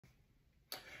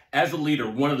As a leader,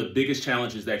 one of the biggest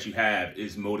challenges that you have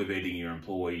is motivating your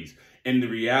employees. And the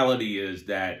reality is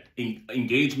that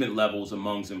engagement levels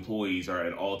amongst employees are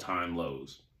at all-time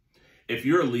lows. If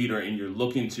you're a leader and you're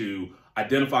looking to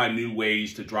identify new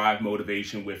ways to drive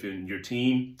motivation within your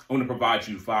team, I want to provide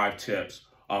you 5 tips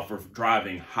for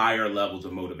driving higher levels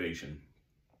of motivation.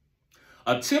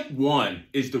 Tip 1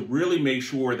 is to really make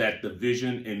sure that the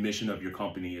vision and mission of your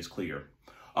company is clear.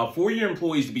 For your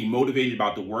employees to be motivated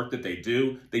about the work that they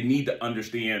do, they need to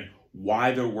understand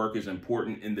why their work is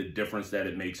important and the difference that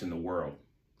it makes in the world.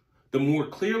 The more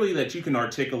clearly that you can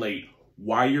articulate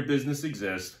why your business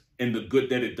exists and the good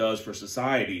that it does for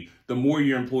society, the more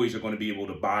your employees are going to be able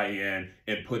to buy in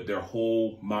and put their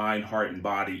whole mind, heart, and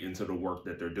body into the work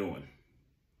that they're doing.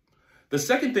 The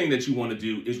second thing that you want to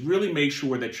do is really make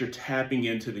sure that you're tapping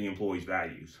into the employees'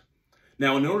 values.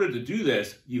 Now, in order to do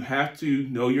this, you have to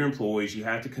know your employees, you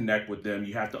have to connect with them,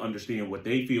 you have to understand what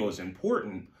they feel is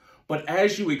important. But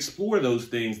as you explore those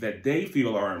things that they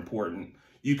feel are important,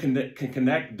 you can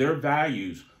connect their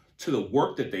values to the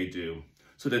work that they do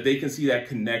so that they can see that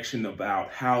connection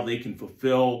about how they can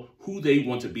fulfill who they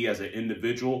want to be as an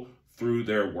individual through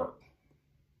their work.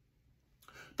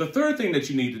 The third thing that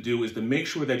you need to do is to make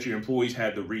sure that your employees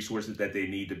have the resources that they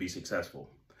need to be successful.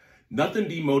 Nothing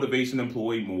demotivates an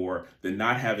employee more than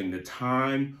not having the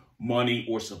time, money,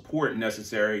 or support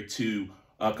necessary to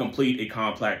complete a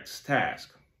complex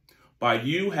task. By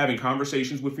you having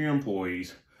conversations with your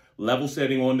employees, level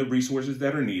setting on the resources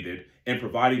that are needed, and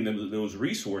providing them those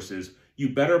resources, you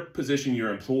better position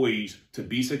your employees to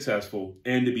be successful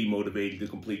and to be motivated to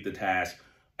complete the task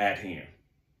at hand.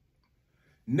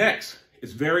 Next,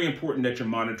 it's very important that you're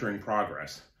monitoring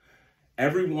progress.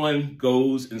 Everyone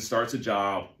goes and starts a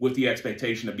job with the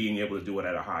expectation of being able to do it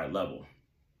at a high level.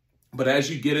 But as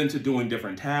you get into doing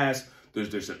different tasks, there's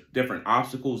different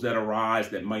obstacles that arise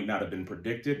that might not have been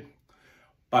predicted.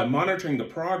 By monitoring the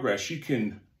progress, you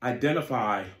can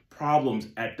identify problems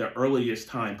at the earliest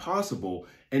time possible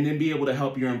and then be able to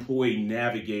help your employee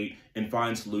navigate and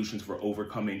find solutions for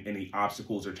overcoming any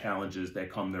obstacles or challenges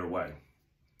that come their way.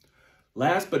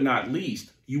 Last but not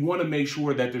least, you want to make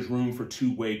sure that there's room for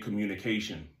two-way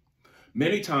communication.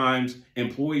 Many times,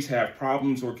 employees have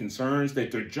problems or concerns that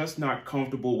they're just not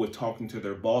comfortable with talking to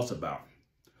their boss about.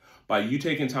 By you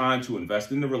taking time to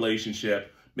invest in the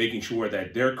relationship, making sure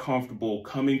that they're comfortable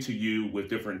coming to you with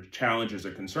different challenges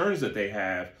or concerns that they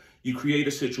have, you create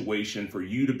a situation for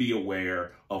you to be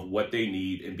aware of what they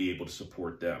need and be able to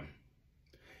support them.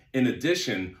 In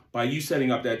addition, by you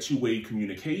setting up that two-way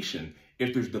communication,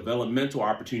 if there's developmental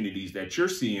opportunities that you're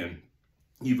seeing,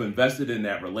 you've invested in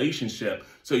that relationship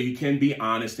so you can be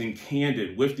honest and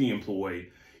candid with the employee,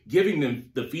 giving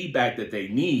them the feedback that they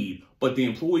need, but the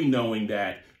employee knowing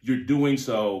that you're doing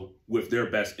so with their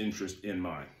best interest in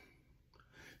mind.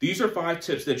 These are 5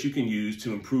 tips that you can use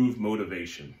to improve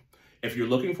motivation. If you're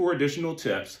looking for additional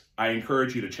tips, I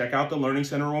encourage you to check out the Learning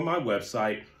Center on my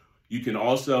website. You can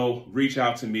also reach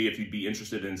out to me if you'd be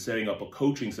interested in setting up a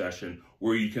coaching session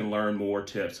where you can learn more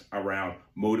tips around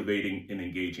motivating and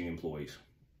engaging employees.